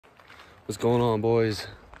What's going on, boys?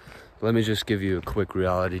 Let me just give you a quick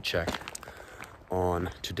reality check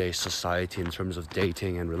on today's society in terms of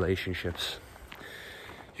dating and relationships.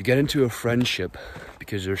 You get into a friendship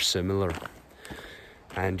because you're similar,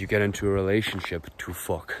 and you get into a relationship to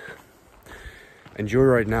fuck. And you're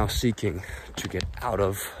right now seeking to get out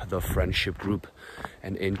of the friendship group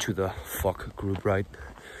and into the fuck group, right?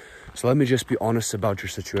 So let me just be honest about your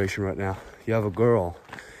situation right now. You have a girl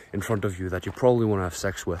in front of you that you probably want to have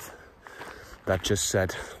sex with that just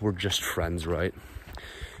said, we're just friends, right?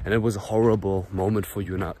 And it was a horrible moment for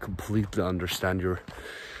you, and I completely understand your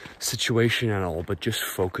situation and all, but just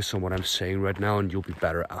focus on what I'm saying right now and you'll be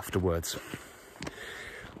better afterwards.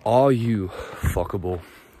 Are you fuckable?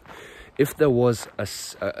 If there was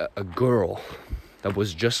a girl that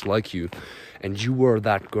was just like you and you were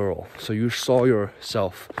that girl, so you saw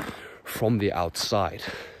yourself from the outside,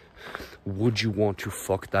 would you want to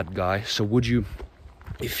fuck that guy? So would you,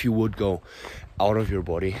 if you would go out of your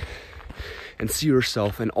body and see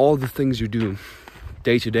yourself and all the things you do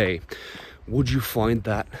day to day, would you find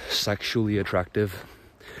that sexually attractive?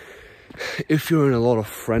 If you're in a lot of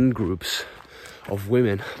friend groups of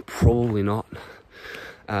women, probably not.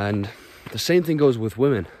 And the same thing goes with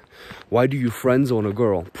women. Why do you friend zone a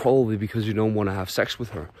girl? Probably because you don't want to have sex with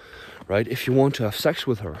her, right? If you want to have sex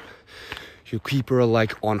with her, you keep her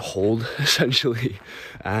like on hold essentially.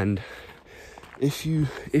 And if you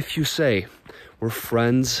say we're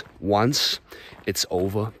friends once, it's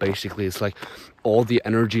over. Basically, it's like all the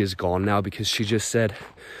energy is gone now because she just said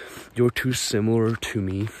you're too similar to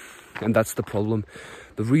me. And that's the problem.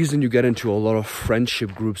 The reason you get into a lot of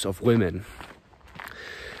friendship groups of women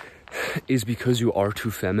is because you are too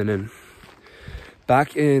feminine.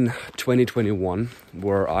 Back in 2021,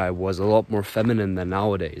 where I was a lot more feminine than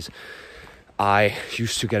nowadays, I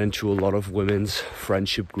used to get into a lot of women's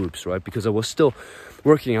friendship groups, right? Because I was still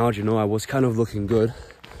working out, you know, I was kind of looking good.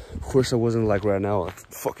 Of course, I wasn't like right now, like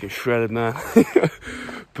fucking shredded, man.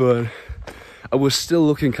 But I was still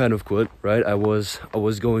looking kind of good, right? I was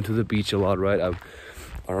going to the beach a lot, right?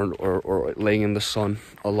 Or laying in the sun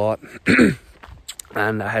a lot.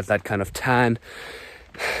 And I had that kind of tan.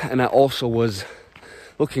 And I also was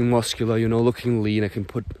looking muscular, you know, looking lean. I can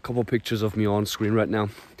put a couple pictures of me on screen right now.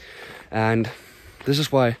 And this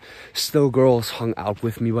is why still girls hung out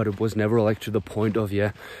with me, but it was never like to the point of,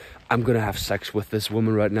 yeah, I'm gonna have sex with this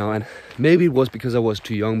woman right now. And maybe it was because I was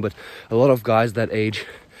too young, but a lot of guys that age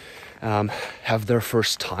have their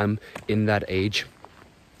first time in that age.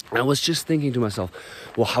 And I was just thinking to myself,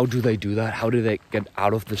 well, how do they do that? How do they get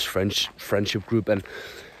out of this friendship group? And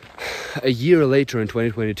a year later in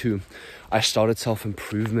 2022, I started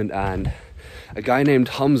self-improvement, and a guy named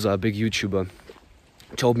Hamza, a big YouTuber,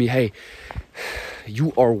 told me, hey,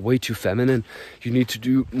 you are way too feminine. You need to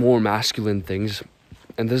do more masculine things.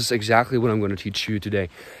 And this is exactly what I'm going to teach you today,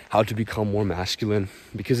 how to become more masculine.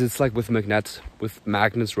 Because it's like with magnets,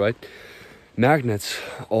 right? Magnets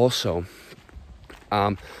also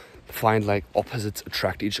find like opposites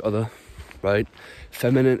attract each other, right?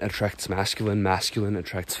 Feminine attracts masculine, masculine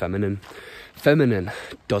attracts feminine. Feminine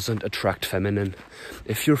doesn't attract feminine.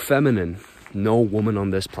 If you're feminine, no woman on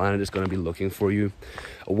this planet is going to be looking for you.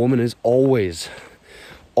 A woman is always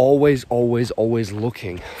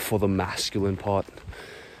looking for the masculine part.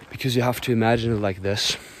 Because you have to imagine it like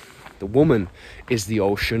this. The woman is the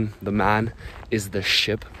ocean, the man is the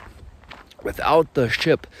ship. Without the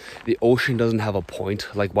ship, the ocean doesn't have a point.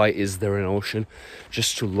 Like, why is there an ocean?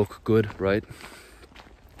 Just to look good, right?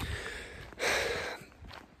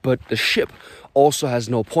 But the ship also has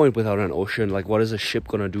no point without an ocean. Like, what is a ship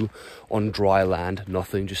gonna do on dry land?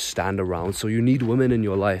 Nothing, just stand around. So you need women in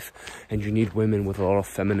your life, and you need women with a lot of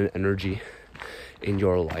feminine energy in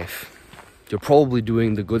your life. You're probably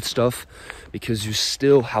doing the good stuff because you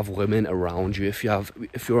still have women around you. If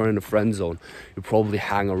you're in a friend zone, you probably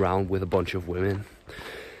hang around with a bunch of women,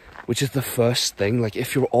 which is the first thing. Like,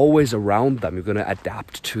 if you're always around them, you're gonna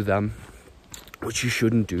adapt to them, which you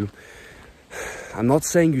shouldn't do. I'm not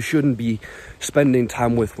saying you shouldn't be spending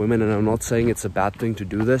time with women, and I'm not saying it's a bad thing to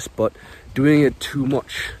do this, but doing it too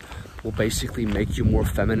much will basically make you more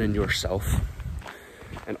feminine yourself.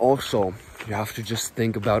 And also, you have to just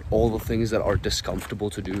think about all the things that are discomfortable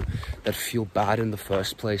to do, that feel bad in the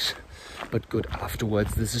first place, but good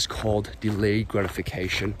afterwards. This is called delayed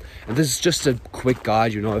gratification. And this is just a quick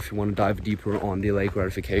guide, you know, if you want to dive deeper on delayed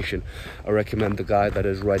gratification, I recommend the guide that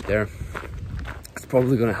is right there. It's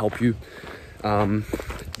probably going to help you.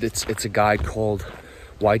 It's a guide called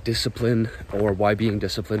Why Discipline, or Why Being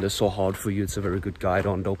Disciplined is So Hard for You. It's a very good guide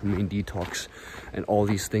on dopamine detox and all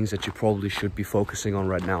these things that you probably should be focusing on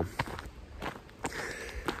right now.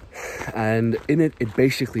 And in it, it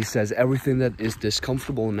basically says everything that is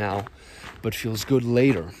discomfortable now but feels good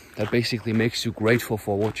later, that basically makes you grateful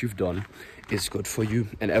for what you've done, is good for you.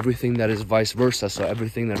 And everything that is vice versa, so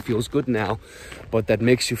everything that feels good now but that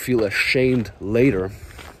makes you feel ashamed later,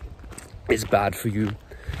 is bad for you.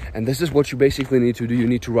 And this is what you basically need to do. You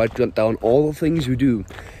need to write down all the things you do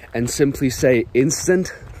and simply say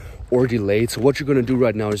instant or delayed. So what you're going to do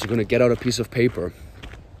right now is you're going to get out a piece of paper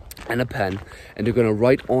and a pen, and you're going to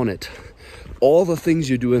write on it all the things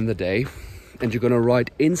you do in the day, and you're going to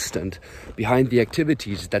write instant behind the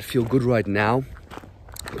activities that feel good right now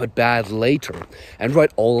but bad later, and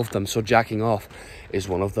write all of them. So jacking off is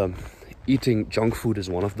one of them, eating junk food is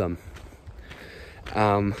one of them,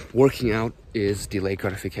 working out is delayed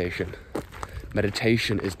gratification,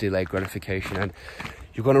 meditation is delayed gratification. And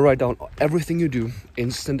you're going to write down everything you do,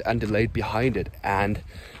 instant and delayed, behind it, and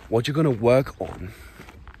what you're going to work on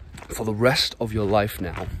for the rest of your life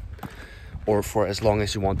now, or for as long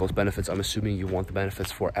as you want those benefits. I'm assuming you want the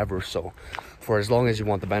benefits forever, so for as long as you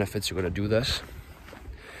want the benefits, you're going to do this.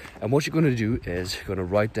 And what you're going to do is you're going to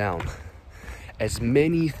write down as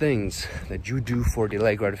many things that you do for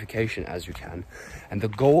delayed gratification as you can. And the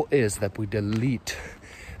goal is that we delete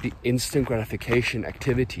the instant gratification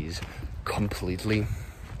activities completely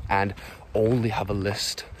and only have a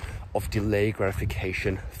list of delayed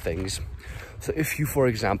gratification things. So if you, for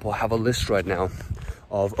example, have a list right now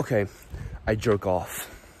of, okay, I jerk off,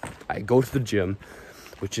 I go to the gym,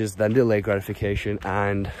 which is then delayed gratification,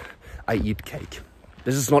 and I eat cake.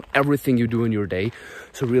 This is not everything you do in your day,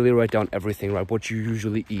 so really write down everything, right? What you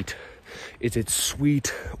usually eat. Is it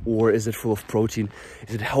sweet or is it full of protein?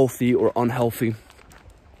 Is it healthy or unhealthy?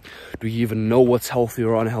 Do you even know what's healthy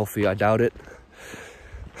or unhealthy? I doubt it.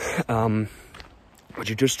 But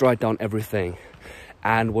you just write down everything.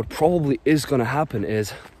 And what probably is going to happen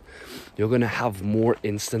is you're going to have more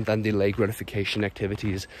instant and delayed gratification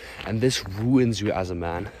activities. And this ruins you as a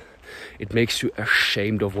man. It makes you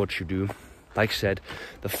ashamed of what you do. Like I said,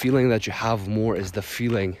 the feeling that you have more is the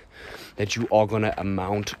feeling that you are going to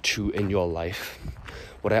amount to in your life.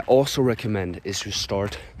 What I also recommend is to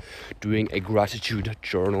start doing a gratitude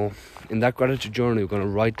journal. In that gratitude journal, you're going to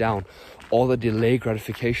write down all the delayed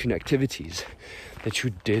gratification activities that you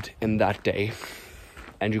did in that day.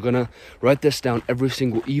 And you're going to write this down every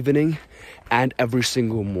single evening and every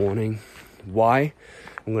single morning. Why?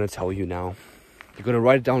 I'm going to tell you now. You're going to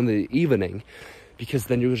write it down in the evening because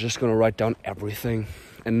then you're just going to write down everything.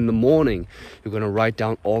 And in the morning, you're going to write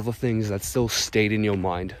down all the things that still stayed in your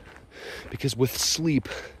mind. Because with sleep,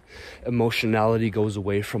 emotionality goes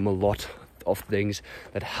away from a lot of things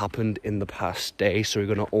that happened in the past day. So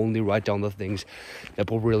you're going to only write down the things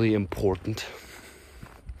that were really important.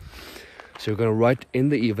 So you're going to write in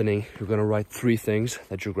the evening, you're going to write 3 things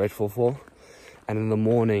that you're grateful for. And in the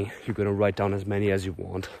morning, you're going to write down as many as you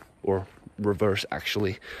want, or reverse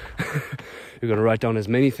actually. You're going to write down as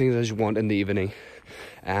many things as you want in the evening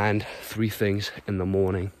and 3 things in the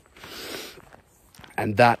morning.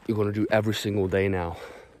 And that you're going to do every single day now,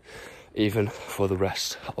 even for the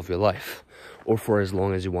rest of your life, or for as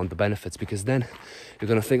long as you want the benefits. Because then you're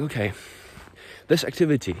going to think, okay, this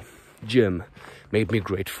activity, gym, made me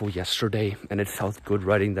grateful yesterday, and it felt good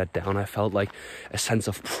writing that down. I felt like a sense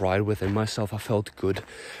of pride within myself. I felt good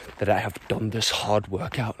that I have done this hard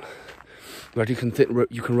workout. Right? You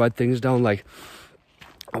can write things down like,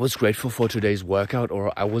 I was grateful for today's workout,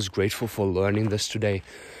 or I was grateful for learning this today,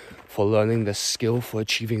 for learning this skill, for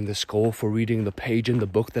achieving this goal, for reading the page in the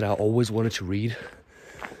book that I always wanted to read.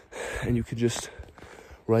 And you could just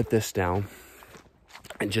write this down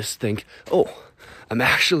and just think, oh, I'm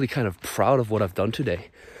actually kind of proud of what I've done today.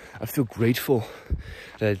 I feel grateful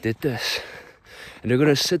that I did this. And you're going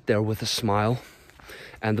to sit there with a smile.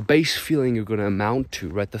 And the base feeling you're going to amount to,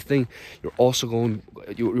 right? The thing you're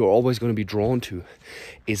always going to be drawn to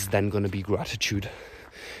is then going to be gratitude.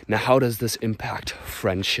 Now, how does this impact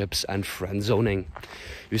friendships and friend zoning?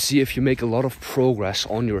 You see, if you make a lot of progress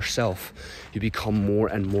on yourself, you become more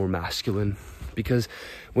and more masculine. Because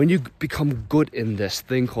when you become good in this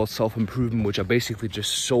thing called self-improvement, which I basically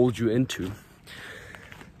just sold you into,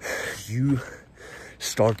 you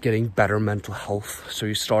start getting better mental health. So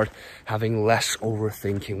you start having less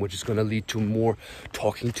overthinking, which is going to lead to more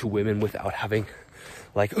talking to women without having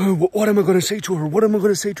like, oh, what am I going to say to her? What am I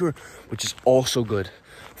going to say to her? Which is also good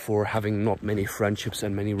for having not many friendships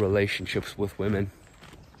and many relationships with women.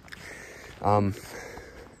 And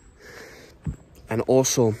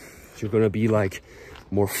also, you're going to be like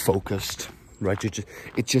more focused, right?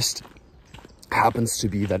 It just happens to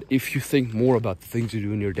be that if you think more about the things you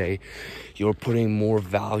do in your day, you're putting more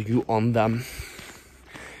value on them.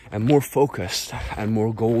 and more focused and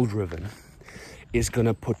more goal driven is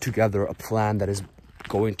gonna put together a plan that is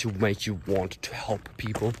going to make you want to help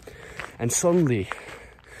people. And suddenly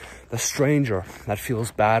the stranger that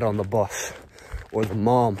feels bad on the bus, or the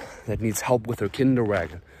mom that needs help with her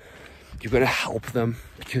kinderwagen, you're gonna help them,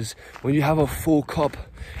 because when you have a full cup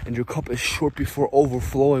and your cup is short before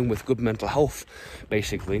overflowing with good mental health,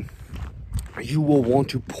 basically, you will want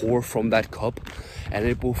to pour from that cup, and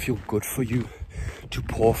it will feel good for you to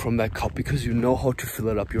pour from that cup because you know how to fill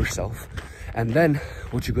it up yourself. And then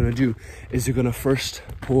what you're gonna do is you're gonna first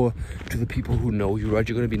pour to the people who know you, right?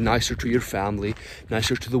 You're gonna be nicer to your family,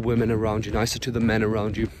 nicer to the women around you, nicer to the men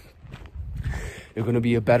around you. You're gonna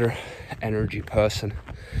be a better energy person,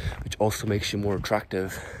 which also makes you more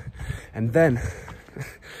attractive. And then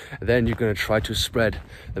you're gonna try to spread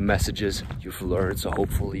the messages you've learned. So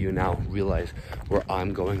hopefully you now realize where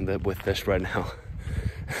I'm going with this right now.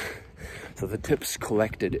 So the tips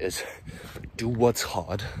collected is do what's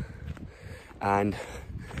hard and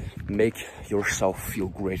make yourself feel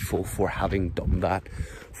grateful for having done that,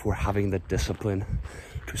 for having the discipline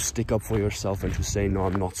to stick up for yourself and to say, no,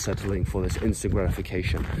 I'm not settling for this instant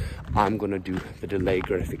gratification. I'm gonna do the delayed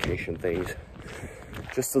gratification things.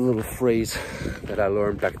 Just a little phrase that I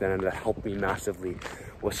learned back then and that helped me massively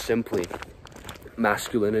was simply,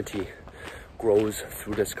 masculinity grows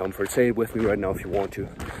through discomfort. Say it with me right now if you want to.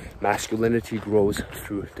 Masculinity grows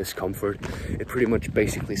through discomfort. It pretty much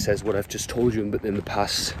basically says what I've just told you in the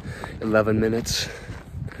past 11 minutes.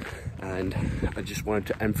 And I just wanted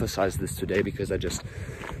to emphasize this today because I just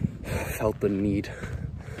felt the need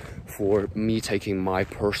for me taking my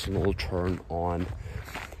personal turn on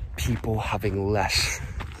people having less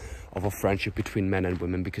of a friendship between men and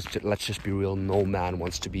women, because let's just be real, no man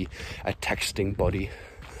wants to be a texting buddy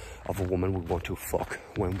of a woman we want to fuck.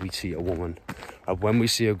 When we see a woman, or when we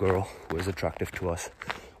see a girl who is attractive to us,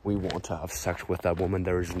 we want to have sex with that woman.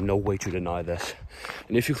 There is no way to deny this.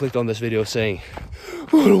 And if you clicked on this video saying,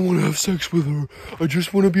 I don't want to have sex with her, I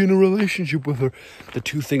just want to be in a relationship with her, the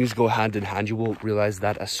two things go hand in hand. You will realize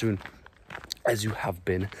that as soon as you have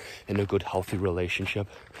been in a good, healthy relationship.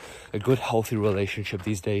 A good, healthy relationship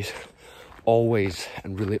these days always,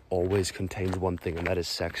 and really always, contains one thing, and that is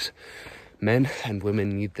sex. Men and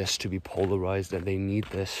women need this to be polarized, and they need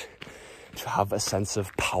this to have a sense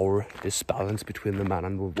of power, this balance between the man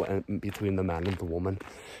and the woman.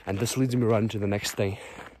 And this leads me right into the next thing.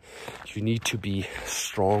 You need to be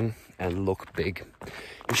strong and look big.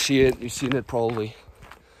 You see it, you've seen it probably.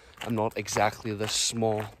 I'm not exactly this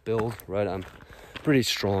small build, right? I'm pretty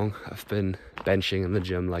strong. I've been benching in the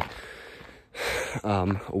gym like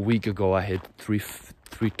a week ago. I hit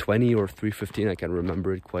 320 or 315. I can't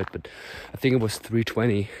remember it quite, but I think it was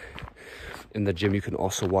 320 in the gym. You can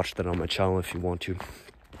also watch that on my channel if you want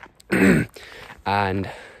to.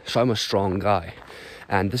 And so I'm a strong guy.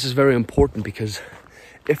 And this is very important because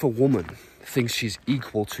if a woman thinks she's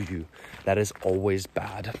equal to you, that is always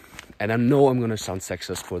bad. And I know I'm going to sound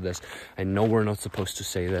sexist for this. I know we're not supposed to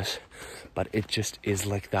say this, but it just is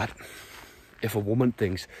like that. If a woman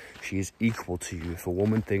thinks she is equal to you, if a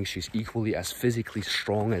woman thinks she's equally as physically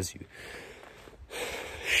strong as you,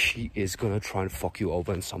 she is going to try and fuck you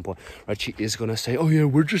over at some point, right? She is going to say, oh yeah,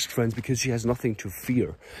 we're just friends, because she has nothing to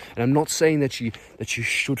fear. And I'm not saying that she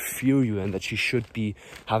should fear you and that she should be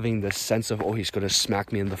having this sense of, oh, he's going to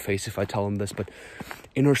smack me in the face if I tell him this. But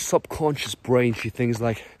in her subconscious brain, she thinks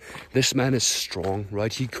like, this man is strong,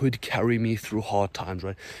 right? He could carry me through hard times,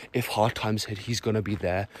 right? If hard times hit, he's going to be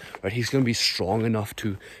there, right? He's going to be strong enough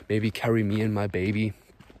to maybe carry me and my baby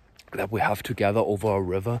that we have together over a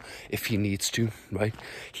river if he needs to, right?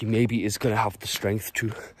 He maybe is going to have the strength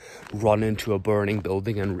to run into a burning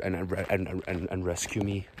building and rescue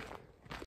me